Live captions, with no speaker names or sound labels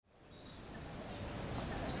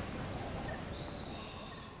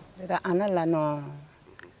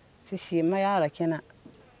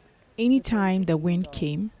Anytime the wind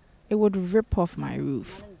came, it would rip off my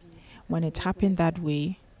roof. When it happened that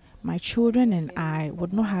way, my children and I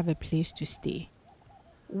would not have a place to stay.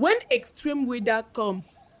 When extreme weather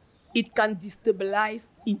comes, it can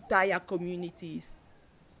destabilize entire communities.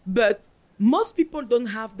 But most people don't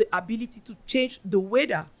have the ability to change the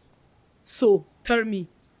weather. So tell me,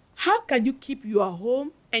 how can you keep your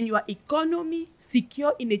home and your economy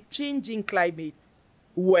secure in a changing climate?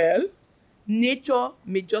 Well, nature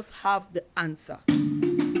may just have the answer.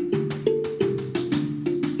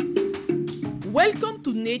 Welcome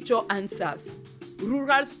to Nature Answers,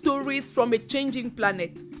 rural stories from a changing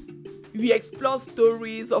planet. We explore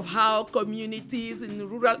stories of how communities in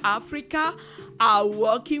rural Africa are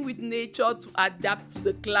working with nature to adapt to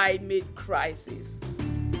the climate crisis.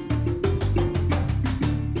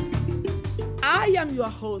 I am your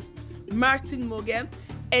host, Martin Mogem,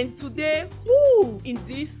 and today, in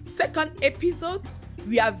this second episode,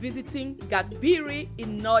 we are visiting Gagbiri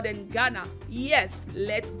in northern Ghana. Yes,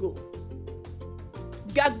 let's go.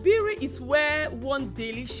 Gagbiri is where one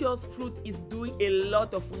delicious fruit is doing a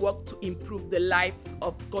lot of work to improve the lives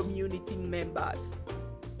of community members.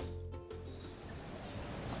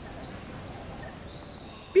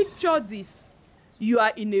 Picture this. You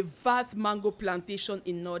are in a vast mango plantation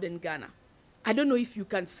in northern Ghana. I don't know if you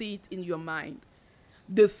can see it in your mind.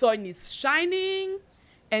 The sun is shining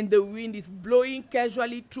and the wind is blowing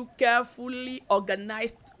casually through carefully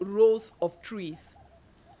organized rows of trees.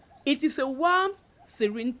 It is a warm,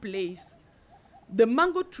 serene place. The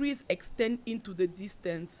mango trees extend into the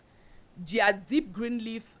distance. Their deep green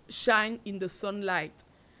leaves shine in the sunlight.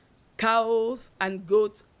 Cows and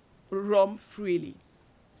goats roam freely.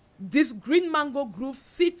 This green mango grove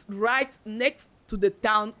sits right next to the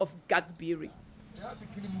town of Gagbiri.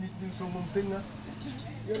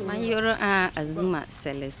 Mayoro Azuma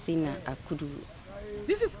Celestina Akudu.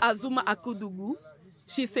 This is Azuma Akudugu.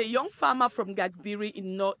 She's a young farmer from Gagbiri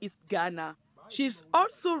in northeast Ghana. She's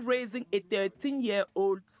also raising a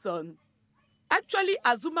 13-year-old son. Actually,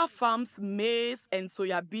 Azuma farms maize and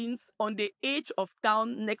soya beans on the edge of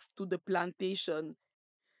town next to the plantation.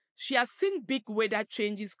 She has seen big weather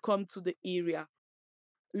changes come to the area.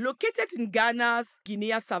 Located in Ghana's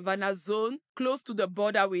Guinea Savannah zone, close to the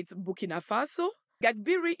border with Burkina Faso,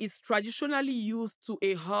 Gagbiri is traditionally used to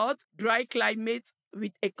a hot, dry climate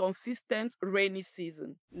with a consistent rainy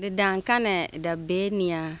season. The Dankane, the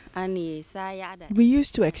Benia, and Sayada. We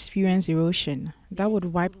used to experience erosion that would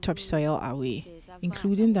wipe topsoil away,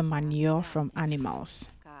 including the manure from animals.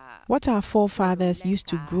 What our forefathers used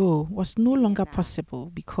to grow was no longer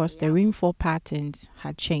possible because the rainfall patterns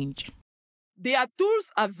had changed. There are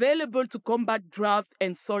tools available to combat drought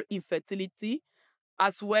and soil infertility,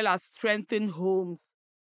 as well as strengthen homes.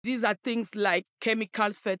 These are things like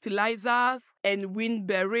chemical fertilizers and wind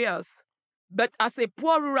barriers. But as a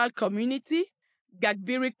poor rural community,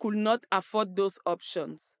 Gagbiri could not afford those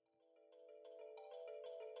options.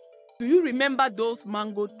 Do you remember those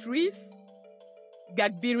mango trees?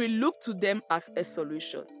 Gagbiri looked to them as a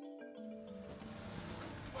solution.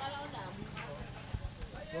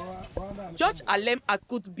 George Alem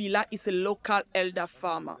Akut Bila is a local elder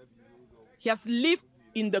farmer. He has lived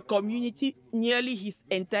in the community nearly his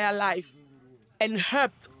entire life and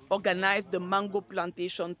helped organize the mango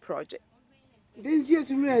plantation project.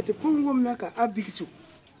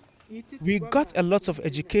 We got a lot of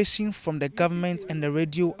education from the government and the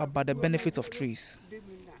radio about the benefits of trees.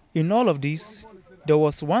 In all of this, there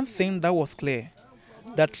was one thing that was clear,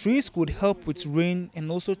 that trees could help with rain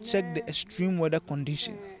and also check the extreme weather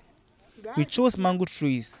conditions. We chose mango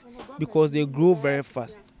trees because they grow very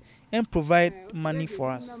fast and provide money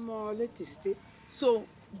for us. So,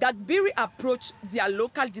 Gagbiri approached their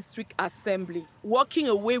local district assembly, walking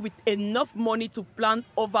away with enough money to plant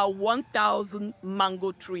over 1,000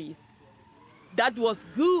 mango trees. That was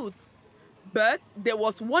good, but there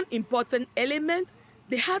was one important element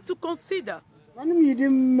they had to consider.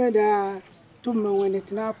 The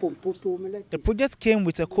project came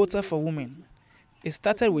with a quota for women. It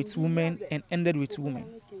started with women and ended with women.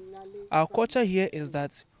 Our culture here is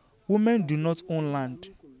that women do not own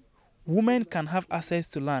land. Women can have access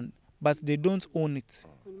to land, but they don't own it.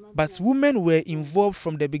 But women were involved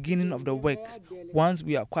from the beginning of the work once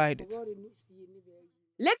we acquired it.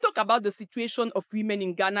 Let's talk about the situation of women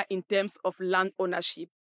in Ghana in terms of land ownership.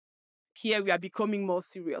 Here we are becoming more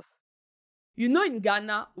serious. You know, in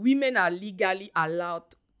Ghana, women are legally allowed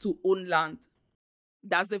to own land.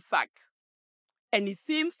 That's a fact. And it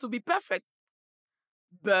seems to be perfect.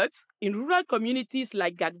 But in rural communities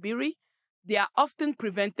like Gagbiri, they are often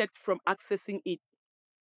prevented from accessing it.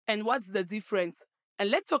 And what's the difference?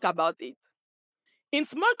 And let's talk about it. In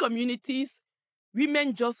small communities,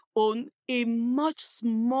 women just own a much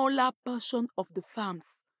smaller portion of the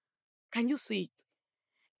farms. Can you see it?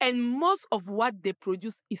 And most of what they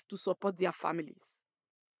produce is to support their families.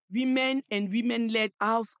 Women and women-led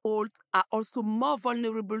households are also more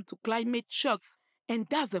vulnerable to climate shocks, and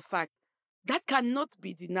that's a fact. That cannot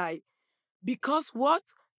be denied. Because what?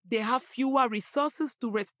 They have fewer resources to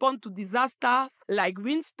respond to disasters like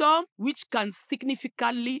windstorm, which can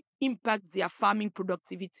significantly impact their farming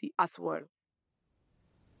productivity as well.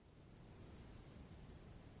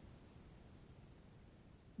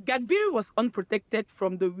 Gagbiri was unprotected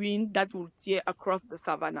from the wind that would tear across the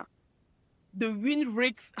savannah. The wind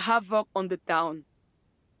wreaks havoc on the town.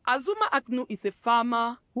 Azuma Agnew is a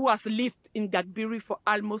farmer who has lived in Gagbiri for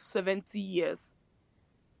almost 70 years.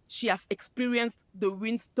 She has experienced the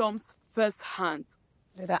windstorms firsthand.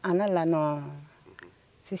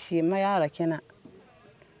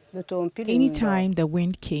 Anytime the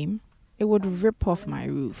wind came, it would rip off my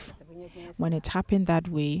roof. When it happened that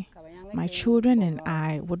way, my children and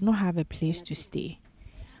I would not have a place to stay.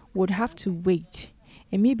 Would have to wait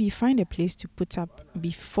and maybe find a place to put up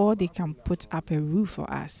before they can put up a roof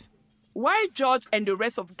for us. While George and the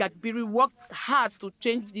rest of Gagbiri worked hard to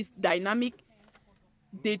change this dynamic,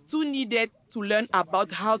 they too needed to learn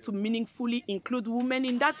about how to meaningfully include women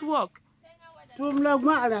in that work. We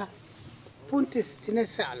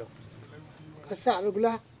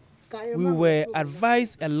were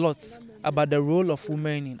advised a lot about the role of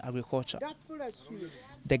women in agriculture.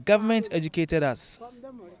 The government educated us,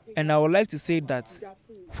 and I would like to say that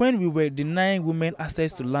when we were denying women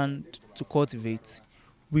access to land to cultivate,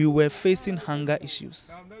 we were facing hunger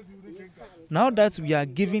issues. Now that we are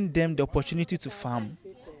giving them the opportunity to farm,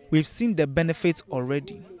 we've seen the benefits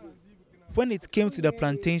already. When it came to the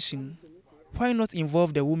plantation, why not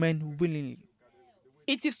involve the women willingly?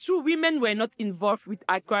 It is true women were not involved with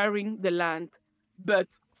acquiring the land, but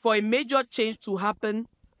for a major change to happen,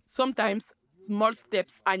 sometimes small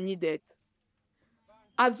steps are needed.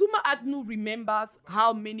 Azuma Agnew remembers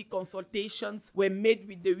how many consultations were made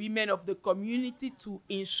with the women of the community to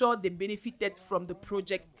ensure they benefited from the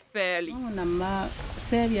project fairly.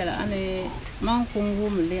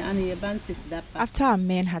 After our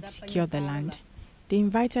men had secured the land, they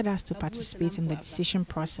invited us to participate in the decision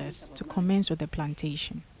process to commence with the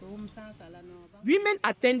plantation. Women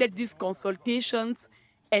attended these consultations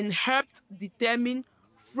and helped determine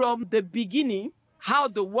from the beginning how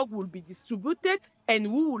the work will be distributed and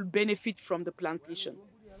who will benefit from the plantation.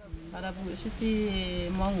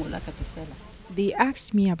 They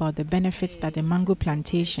asked me about the benefits that the mango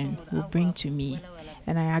plantation will bring to me,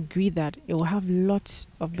 and I agreed that it will have lots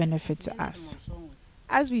of benefit to us.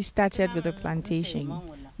 As we started with the plantation,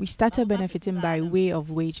 we started benefiting by way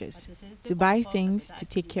of wages, to buy things to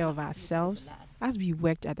take care of ourselves as we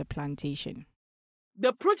worked at the plantation.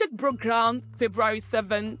 The project broke ground February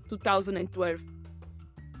 7, 2012.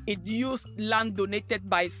 It used land donated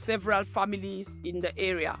by several families in the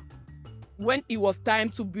area. When it was time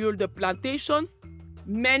to build the plantation,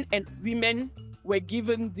 men and women were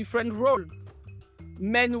given different roles.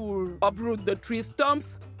 Men will uproot the tree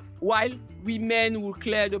stumps, while women will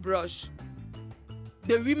clear the brush.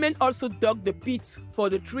 The women also dug the pits for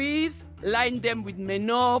the trees, lined them with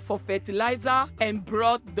manure for fertilizer, and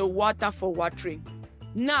brought the water for watering.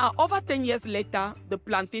 Now, over 10 years later, the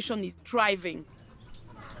plantation is thriving.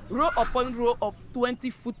 Row upon row of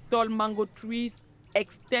 20-foot-tall mango trees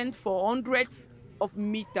extend for hundreds of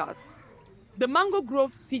meters. The mango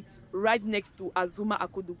grove sits right next to Azuma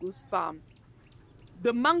Akodugu's farm.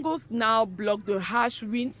 The mangoes now block the harsh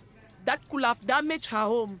winds that could have damaged her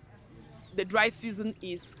home. The dry season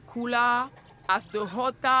is cooler as the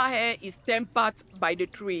hotter air is tempered by the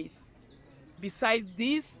trees. Besides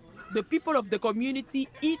this, the people of the community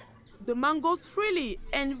eat the mangoes freely,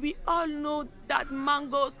 and we all know that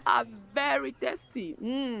mangoes are very tasty.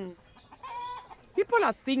 People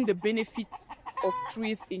are seeing the benefits of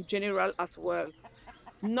trees in general as well.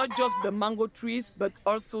 Not just the mango trees, but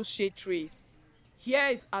also shade trees. Here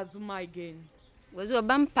is Azuma again. I've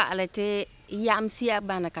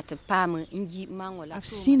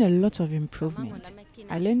seen a lot of improvement.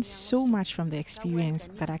 I learned so much from the experience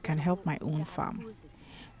that I can help my own farm.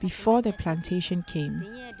 Before the plantation came,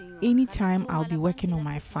 anytime I'll be working on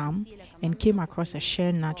my farm and came across a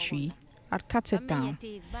share nut tree, I'd cut it down.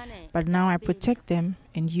 But now I protect them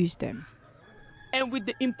and use them. And with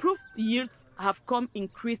the improved yields have come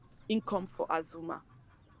increased income for Azuma.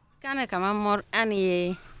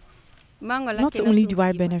 Not only do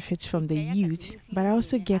I benefit from the yield, but I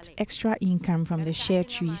also get extra income from the share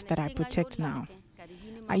trees that I protect now.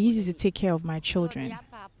 I use it to take care of my children.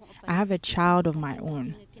 I have a child of my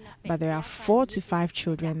own, but there are 4 to 5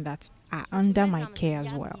 children that are under my care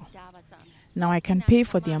as well. Now I can pay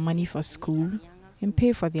for their money for school and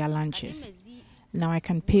pay for their lunches. Now I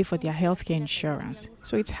can pay for their healthcare insurance,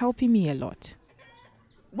 so it's helping me a lot.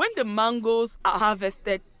 When the mangoes are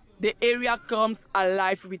harvested, the area comes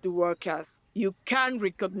alive with workers. You can't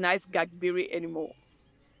recognize Gagbiri anymore.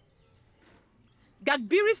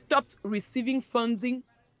 Gagbiri stopped receiving funding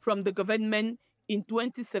from the government in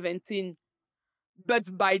 2017,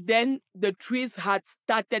 but by then the trees had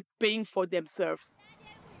started paying for themselves.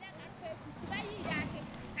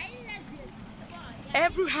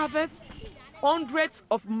 Every harvest, hundreds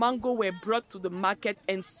of mango were brought to the market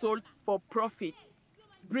and sold for profit,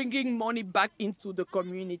 bringing money back into the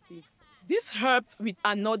community. This helped with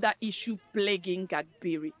another issue plaguing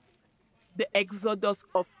Gagbiri, the exodus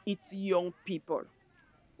of its young people.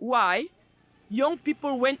 Why? Young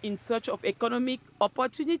people went in search of economic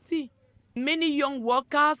opportunity. Many young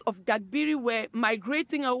workers of Gagbiri were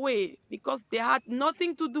migrating away because they had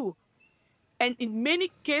nothing to do. And in many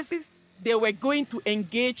cases, they were going to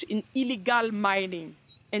engage in illegal mining,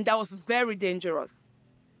 and that was very dangerous.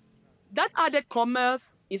 That added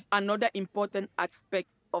commerce is another important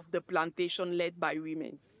aspect of the plantation led by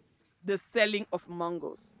women, the selling of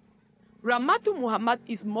mangoes. Ramatu Muhammad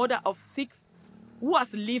is mother of 6 who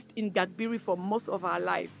has lived in Gagbiri for most of her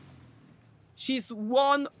life. She's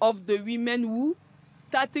one of the women who,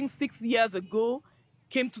 starting 6 years ago,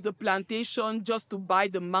 came to the plantation just to buy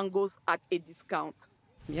the mangoes at a discount.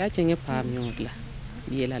 I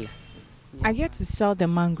get to sell the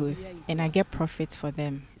mangoes and I get profits for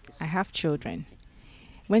them. I have children.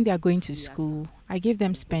 When they are going to school, I give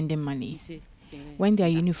them spending money. When their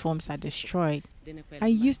uniforms are destroyed, I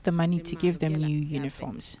use the money to give them new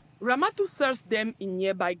uniforms. Ramatu sells them in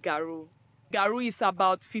nearby Garu. Garu is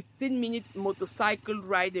about 15-minute motorcycle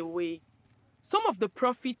ride away. Some of the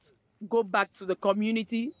profits go back to the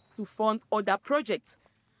community to fund other projects,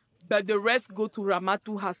 but the rest go to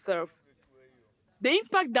Ramatu herself. The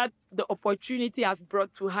impact that the opportunity has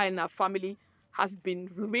brought to her and her family has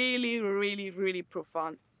been really, really, really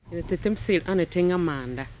profound.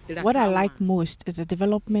 What I like most is the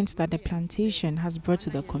developments that the plantation has brought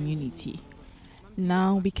to the community.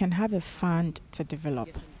 Now we can have a fund to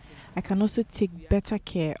develop. I can also take better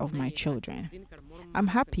care of my children. I'm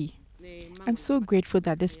happy. I'm so grateful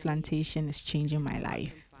that this plantation is changing my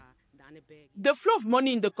life. The flow of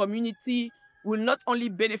money in the community will not only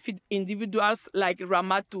benefit individuals like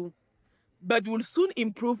Ramatu, but will soon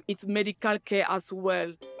improve its medical care as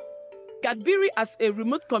well. Gagbiri, as a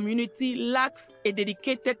remote community, lacks a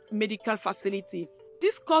dedicated medical facility.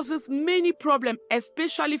 This causes many problems,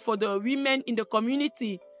 especially for the women in the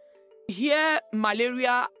community. Here,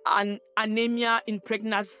 malaria and anemia in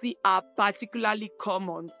pregnancy are particularly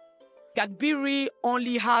common. Gagbiri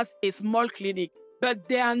only has a small clinic, but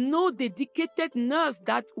there are no dedicated nurses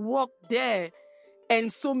that work there,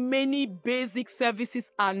 and so many basic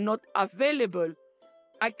services are not available.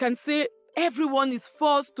 I can say everyone is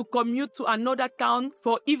forced to commute to another town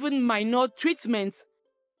for even minor treatments.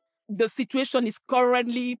 The situation is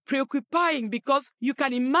currently preoccupying because you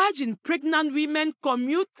can imagine pregnant women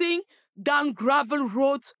commuting down gravel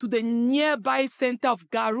roads to the nearby center of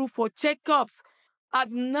Garu for checkups.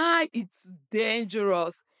 At night, it's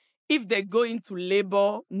dangerous. If they go into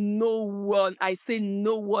labor, no one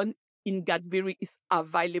in Gagbiri is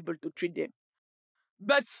available to treat them.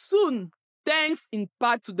 But soon, thanks in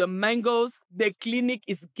part to the mangoes, the clinic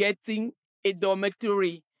is getting a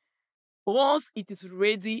dormitory. Once it is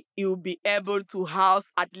ready, it will be able to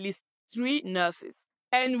house at least 3 nurses.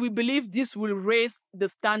 And we believe this will raise the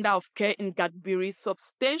standard of care in Gagbiri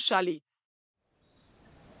substantially.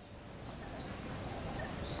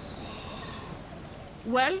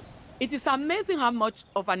 Well, it is amazing how much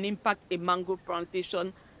of an impact a mango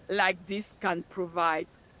plantation like this can provide.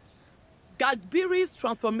 Gagbiri's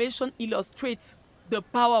transformation illustrates the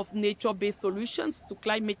power of nature-based solutions to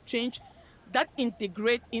climate change that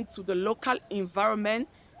integrate into the local environment,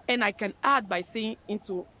 and I can add by saying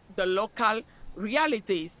into the local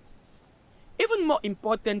realities. Even more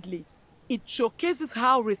importantly, it showcases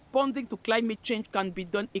how responding to climate change can be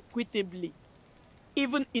done equitably,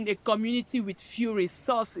 even in a community with few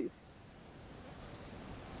resources.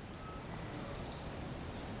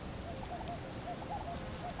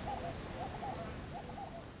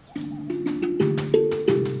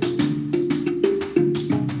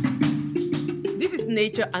 This is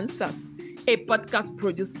Nature Answers, a podcast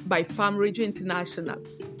produced by Farm Radio International.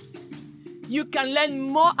 You can learn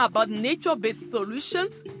more about nature-based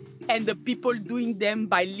solutions and the people doing them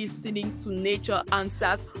by listening to Nature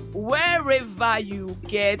Answers wherever you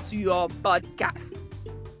get your podcasts.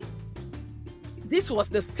 This was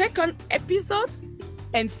the second episode,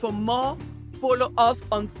 and for more, follow us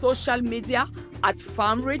on social media at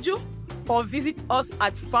Farm Radio or visit us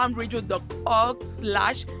at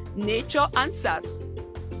farmradio.org/Nature Answers.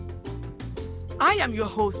 I am your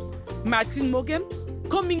host, Martin Mogem,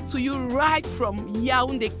 coming to you right from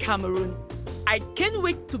Yaoundé, Cameroon. I can't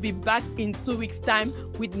wait to be back in 2 weeks' time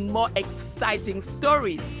with more exciting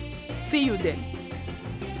stories. See you then.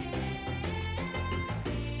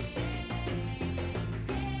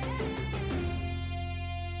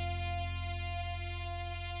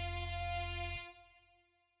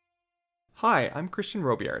 Hi, I'm Christian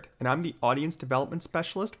Robillard, and I'm the Audience Development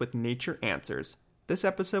Specialist with Nature Answers. This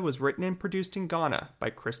episode was written and produced in Ghana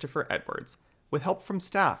by Christopher Edwards, with help from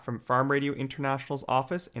staff from Farm Radio International's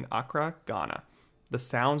office in Accra, Ghana. The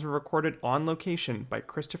sounds were recorded on location by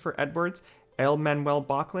Christopher Edwards, El Manuel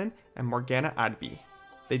Backlin, and Morgana Adby.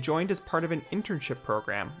 They joined as part of an internship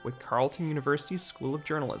program with Carleton University's School of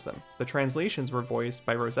Journalism. The translations were voiced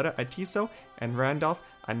by Rosetta Atiso and Randolph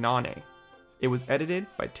Anane. It was edited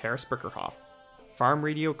by Taris Brickerhoff. Farm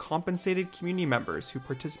Radio compensated community members who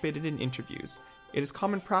participated in interviews. It is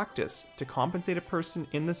common practice to compensate a person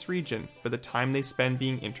in this region for the time they spend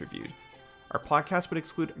being interviewed. Our podcast would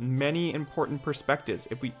exclude many important perspectives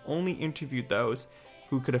if we only interviewed those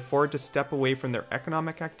who could afford to step away from their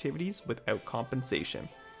economic activities without compensation.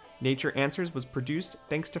 Nature Answers was produced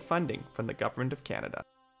thanks to funding from the Government of Canada.